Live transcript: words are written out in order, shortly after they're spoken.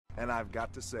And I've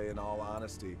got to say, in all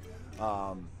honesty,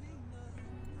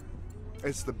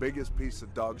 it's the biggest piece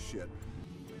of dog shit.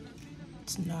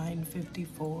 It's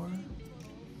 9:54.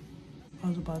 I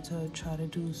was about to try to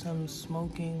do some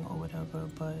smoking or whatever,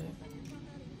 but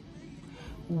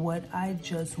what I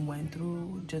just went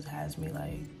through just has me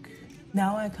like,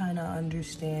 now I kind of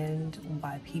understand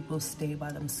why people stay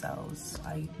by themselves.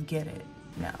 I get it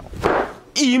now.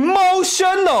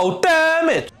 Emotional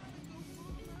damage!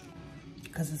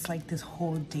 Because it's like this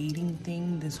whole dating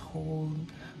thing, this whole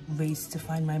race to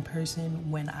find my person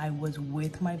when I was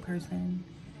with my person.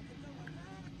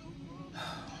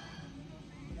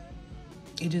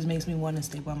 It just makes me want to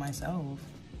stay by myself.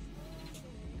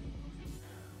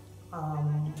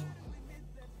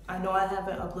 I know I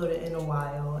haven't uploaded in a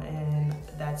while, and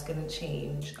that's gonna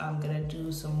change. I'm gonna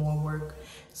do some more work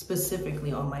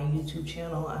specifically on my YouTube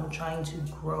channel. I'm trying to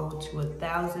grow to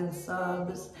 1,000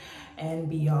 subs and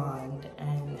beyond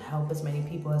and help as many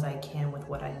people as I can with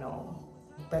what I know.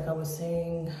 Like I was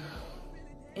saying,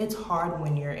 it's hard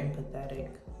when you're empathetic.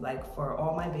 Like for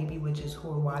all my baby witches who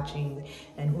are watching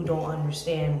and who don't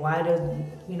understand, why does,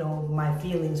 my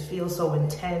feelings feel so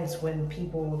intense when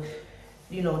people,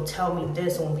 tell me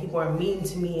this, or when people are mean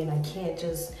to me and I can't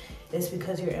just, it's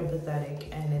because you're empathetic,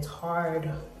 and it's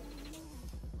hard.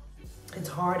 It's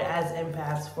hard as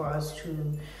empaths for us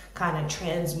to kind of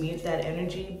transmute that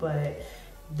energy, but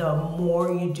the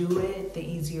more you do it, the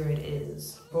easier it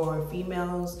is. For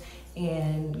females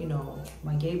and,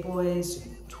 my gay boys,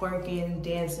 twerking,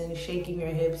 dancing, shaking your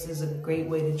hips is a great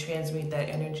way to transmute that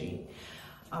energy.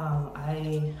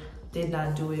 I did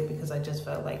not do it because I just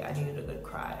felt like I needed a good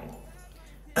cry.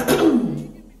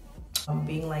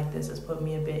 Being like this has put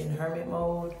me a bit in hermit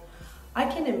mode. I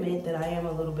can admit that I am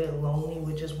a little bit lonely,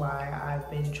 which is why I've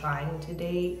been trying to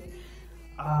date.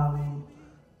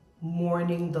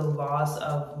 Mourning the loss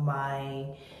of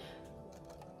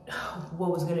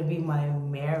what was gonna be my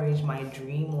marriage, my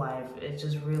dream life. It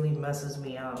just really messes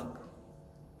me up.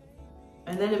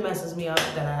 And then it messes me up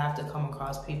that I have to come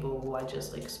across people who I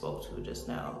just spoke to just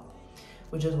now,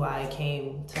 which is why I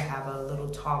came to have a little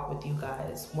talk with you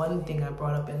guys. One thing I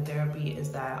brought up in therapy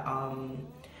is that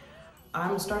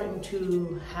I'm starting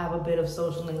to have a bit of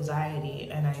social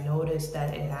anxiety, and I noticed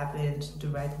that it happened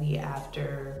directly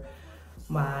after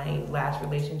my last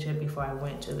relationship before I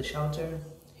went to the shelter.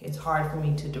 It's hard for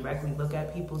me to directly look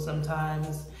at people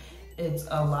sometimes. It's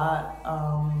a lot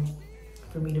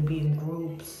for me to be in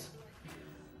groups.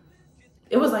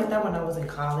 It was like that when I was in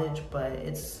college, but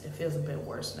it feels a bit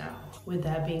worse now. With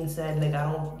that being said, I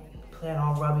don't plan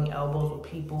on rubbing elbows with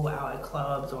people out at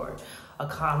clubs or a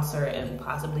concert and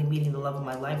possibly meeting the love of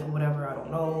my life or whatever, I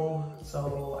don't know.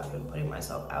 So I've been putting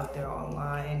myself out there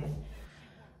online.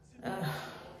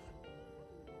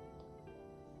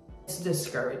 It's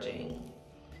discouraging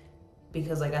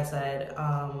because, like I said,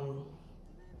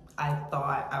 I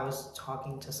thought I was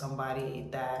talking to somebody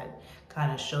that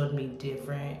kind of showed me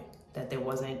different, that there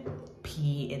wasn't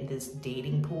pee in this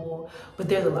dating pool, but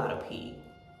there's a lot of pee.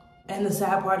 And the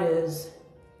sad part is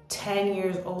 10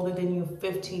 years older than you,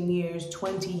 15 years,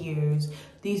 20 years,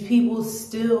 these people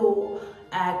still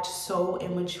act so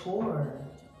immature.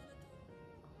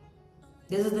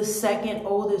 This is the second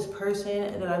oldest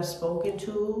person that I've spoken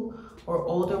to, or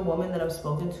older woman that I've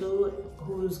spoken to,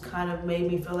 who's kind of made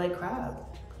me feel like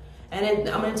crap. And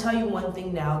I'm gonna tell you one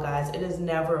thing now, guys, it is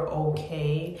never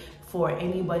okay for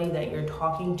anybody that you're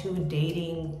talking to,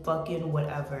 dating, fucking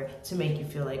whatever, to make you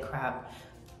feel like crap.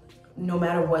 No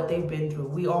matter what they've been through.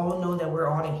 We all know that we're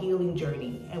on a healing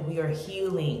journey and we are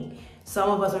healing. Some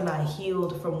of us are not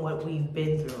healed from what we've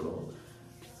been through.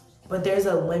 But there's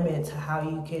a limit to how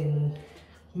you can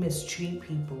mistreat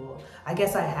people. I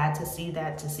guess I had to see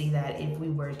that if we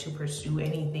were to pursue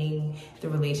anything, the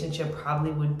relationship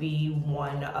probably would be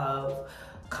one of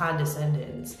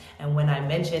condescendence. And when I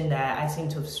mentioned that, I seem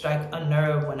to have struck a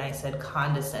nerve when I said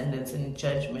condescendence and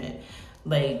judgment.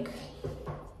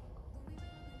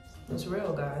 It's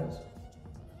real, guys.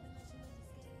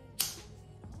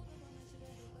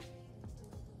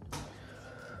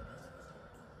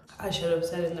 I should have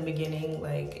said in the beginning,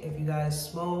 if you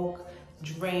guys smoke,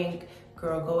 drink,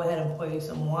 girl, go ahead and pour you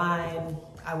some wine.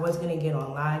 I was gonna get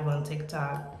on live on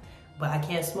TikTok, but I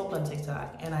can't smoke on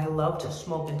TikTok. And I love to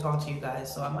smoke and talk to you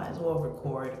guys, so I might as well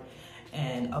record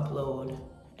and upload.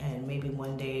 And maybe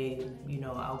one day,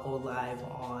 I'll go live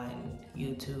on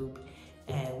YouTube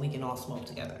and we can all smoke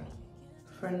together.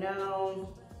 For now,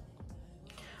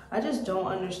 I just don't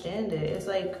understand it. It's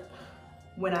like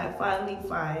when I finally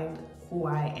find who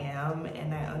I am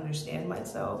and I understand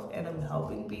myself and I'm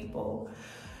helping people,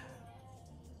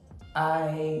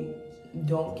 I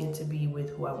don't get to be with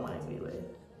who I want to be with.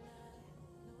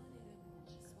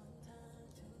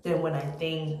 Then when I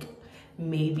think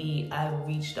maybe I've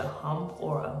reached a hump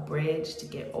or a bridge to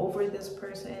get over this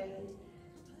person,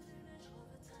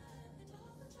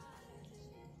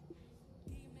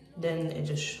 then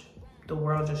the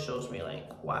world just shows me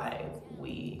like why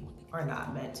we are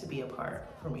not meant to be apart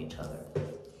from each other.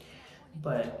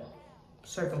 But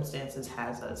circumstances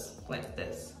has us like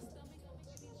this.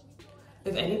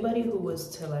 If anybody who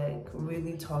was to like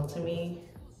really talk to me,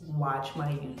 watch my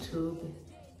YouTube,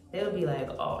 they'll be like,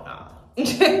 oh nah.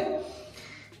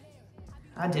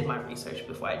 I did my research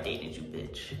before I dated you,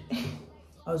 bitch.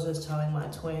 I was just telling my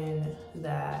twin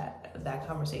that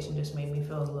conversation just made me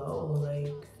feel low,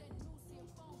 like,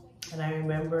 and I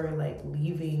remember like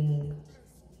leaving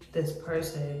this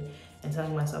person and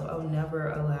telling myself I'll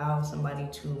never allow somebody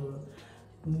to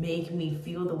make me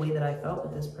feel the way that I felt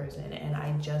with this person. And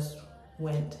I just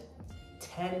went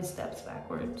 10 steps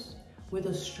backwards with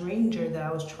a stranger that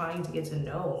I was trying to get to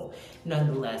know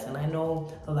nonetheless. And I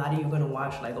know a lot of you are gonna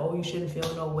watch like, oh, you shouldn't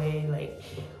feel no way. Like,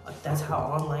 that's how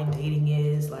online dating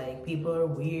is. Like, people are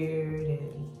weird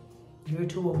and you're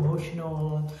too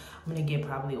emotional. I'm gonna get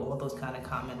probably all those kind of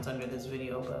comments under this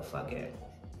video, but fuck it.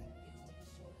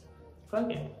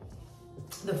 Fuck it.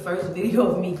 The first video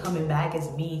of me coming back is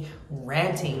me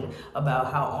ranting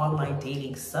about how online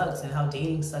dating sucks and how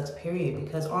dating sucks, period.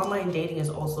 Because online dating is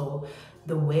also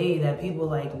the way that people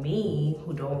like me,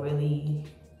 who don't really,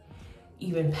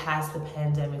 even past the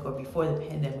pandemic or before the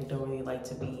pandemic, don't really like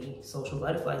to be social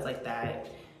butterflies like that.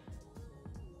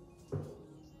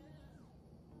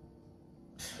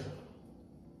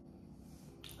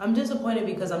 I'm disappointed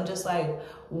because I'm just like,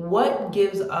 what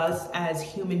gives us as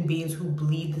human beings who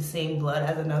bleed the same blood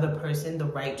as another person the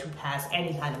right to pass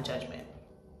any kind of judgment?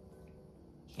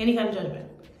 Any kind of judgment.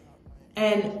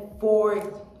 And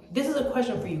this is a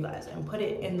question for you guys, and put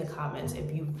it in the comments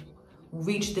if you've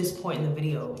reached this point in the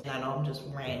video. I know I'm just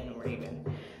ranting and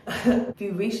raving. If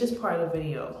you reach this part of the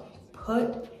video,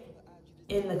 put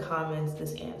in the comments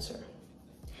this answer.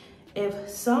 If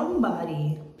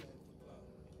somebody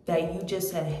that you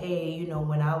just said, hey, you know,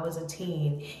 when I was a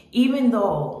teen, even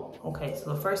though, okay,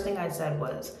 so the first thing I said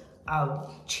was, I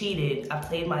cheated, I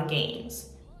played my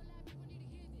games.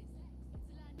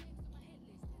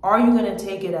 Are you gonna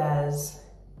take it as,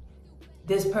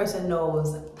 this person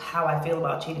knows how I feel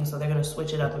about cheating, so they're gonna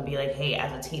switch it up and be like, hey,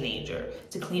 as a teenager,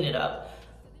 to clean it up?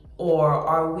 Or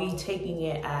are we taking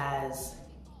it as,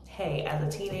 hey, as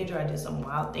a teenager, I did some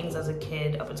wild things as a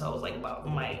kid up until I was like about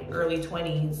my early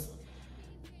 20s.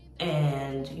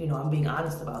 And, you know, I'm being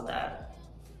honest about that.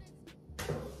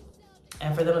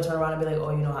 And for them to turn around and be like,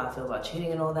 oh, you know how I feel about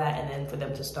cheating and all that. And then for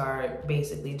them to start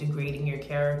basically degrading your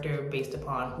character based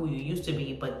upon who you used to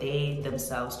be, but they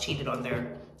themselves cheated on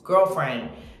their girlfriend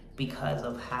because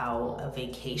of how a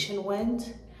vacation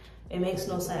went. It makes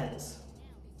no sense.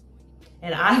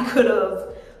 And I could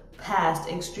have passed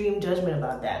extreme judgment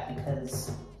about that because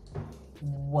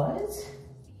what?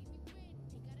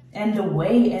 And the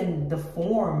way and the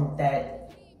form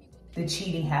that the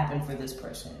cheating happened for this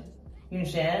person. You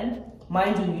understand?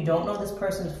 Mind you, you don't know this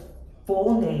person's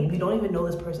full name. You don't even know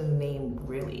this person's name,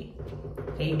 really.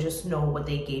 Okay, you just know what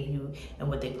they gave you and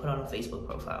what they put on a Facebook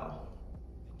profile.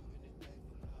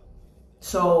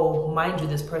 So, mind you,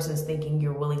 this person's thinking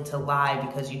you're willing to lie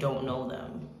because you don't know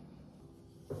them.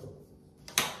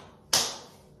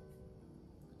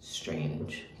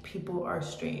 Strange. People are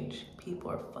strange.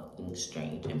 People are fucking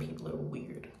strange, and people are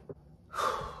weird.